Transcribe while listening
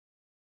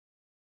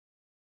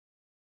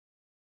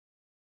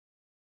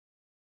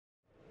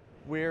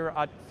We're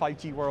at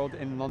 5G World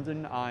in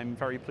London. I'm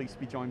very pleased to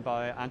be joined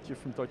by Antje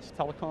from Deutsche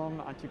Telekom.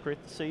 Antje,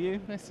 great to see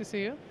you. Nice to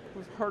see you.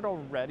 We've heard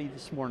already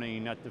this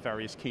morning at the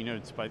various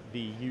keynotes about the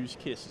use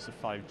cases of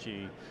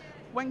 5G.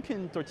 When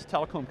can Deutsche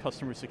Telekom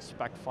customers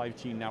expect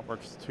 5G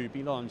networks to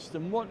be launched,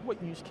 and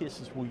what use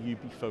cases will you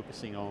be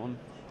focusing on?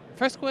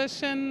 First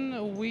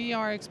question, we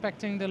are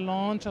expecting the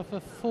launch of a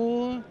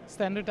full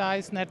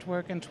standardized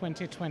network in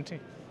 2020.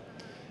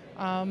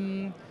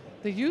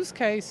 The use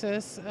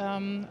cases,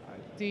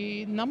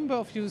 the number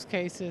of use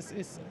cases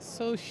is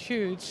so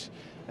huge,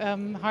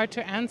 hard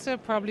to answer,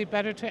 probably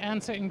better to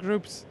answer in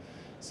groups.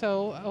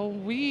 So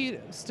we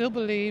still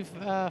believe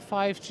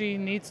 5G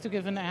needs to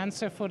give an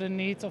answer for the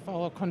needs of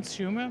our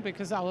consumer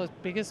because our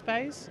biggest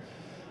base.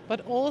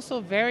 But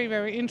also very,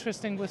 very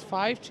interesting with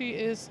 5G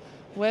is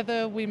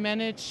whether we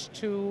manage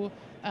to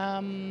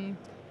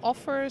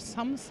offer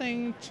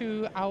something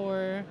to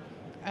our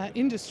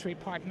industry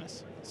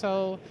partners.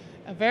 So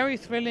very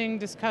thrilling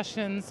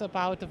discussions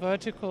about the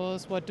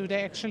verticals, what do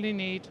they actually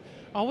need?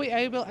 Are we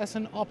able as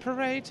an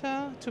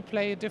operator to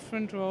play a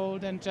different role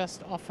than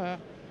just offer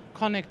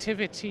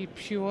connectivity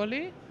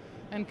purely?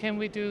 And can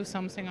we do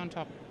something on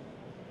top?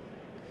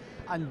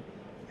 And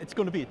it's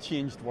going to be a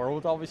changed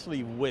world,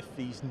 obviously, with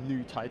these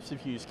new types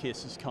of use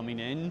cases coming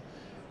in.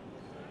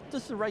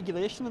 Does the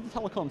regulation of the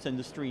telecoms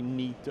industry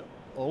need to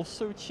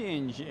also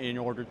change in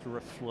order to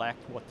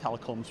reflect what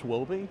telecoms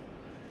will be?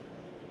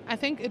 I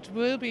think it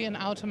will be an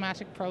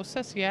automatic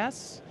process,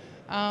 yes.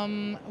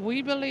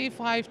 We believe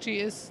 5G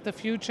is the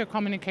future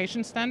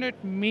communication standard,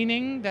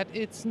 meaning that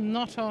it's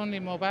not only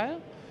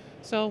mobile,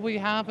 so we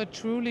have a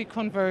truly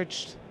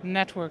converged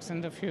networks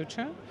in the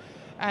future.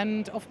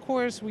 And of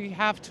course we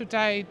have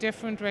today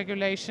different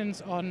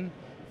regulations on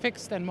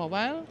fixed and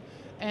mobile,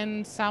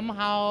 and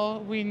somehow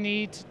we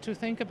need to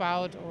think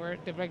about, or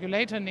the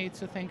regulator needs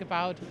to think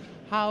about,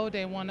 how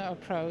they want to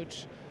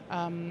approach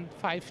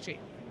 5G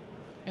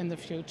in the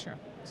future.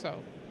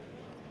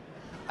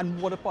 And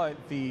what about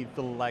the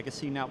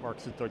legacy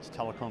networks that Deutsche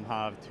Telekom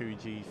have,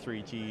 2G,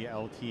 3G,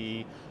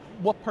 LTE?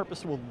 What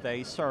purpose will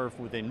they serve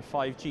within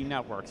 5G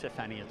networks, if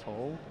any at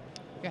all?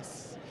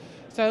 Yes.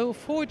 So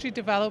 4G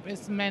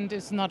development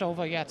is not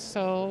over yet.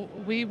 So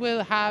we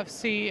will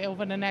see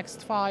over the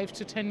next 5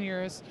 to 10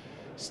 years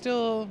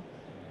still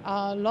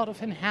a lot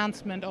of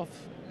enhancement of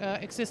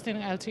existing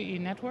LTE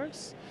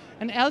networks.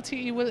 And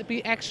LTE will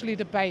be actually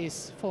the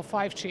base for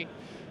 5G.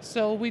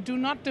 So we do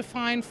not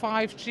define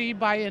 5G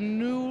by a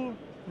new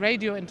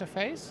radio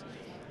interface.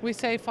 We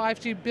say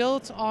 5G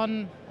builds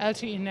on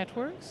LTE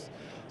networks.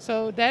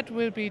 So that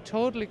will be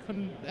totally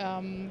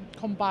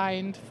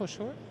combined for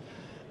sure.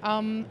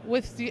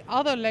 With the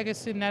other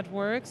legacy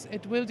networks,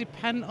 it will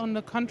depend on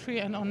the country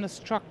and on the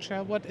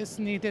structure, what is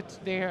needed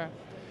there.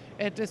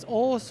 It is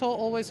also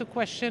always a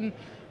question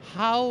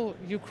how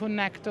you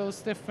connect those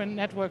different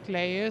network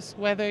layers,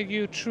 whether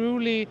you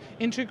truly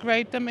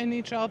integrate them in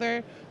each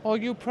other, or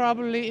you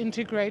probably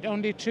integrate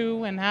only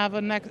two and have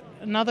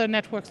another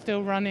network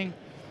still running.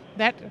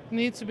 That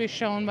needs to be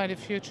shown by the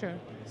future.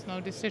 There's no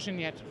decision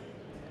yet.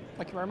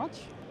 Thank you very much.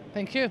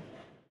 Thank you.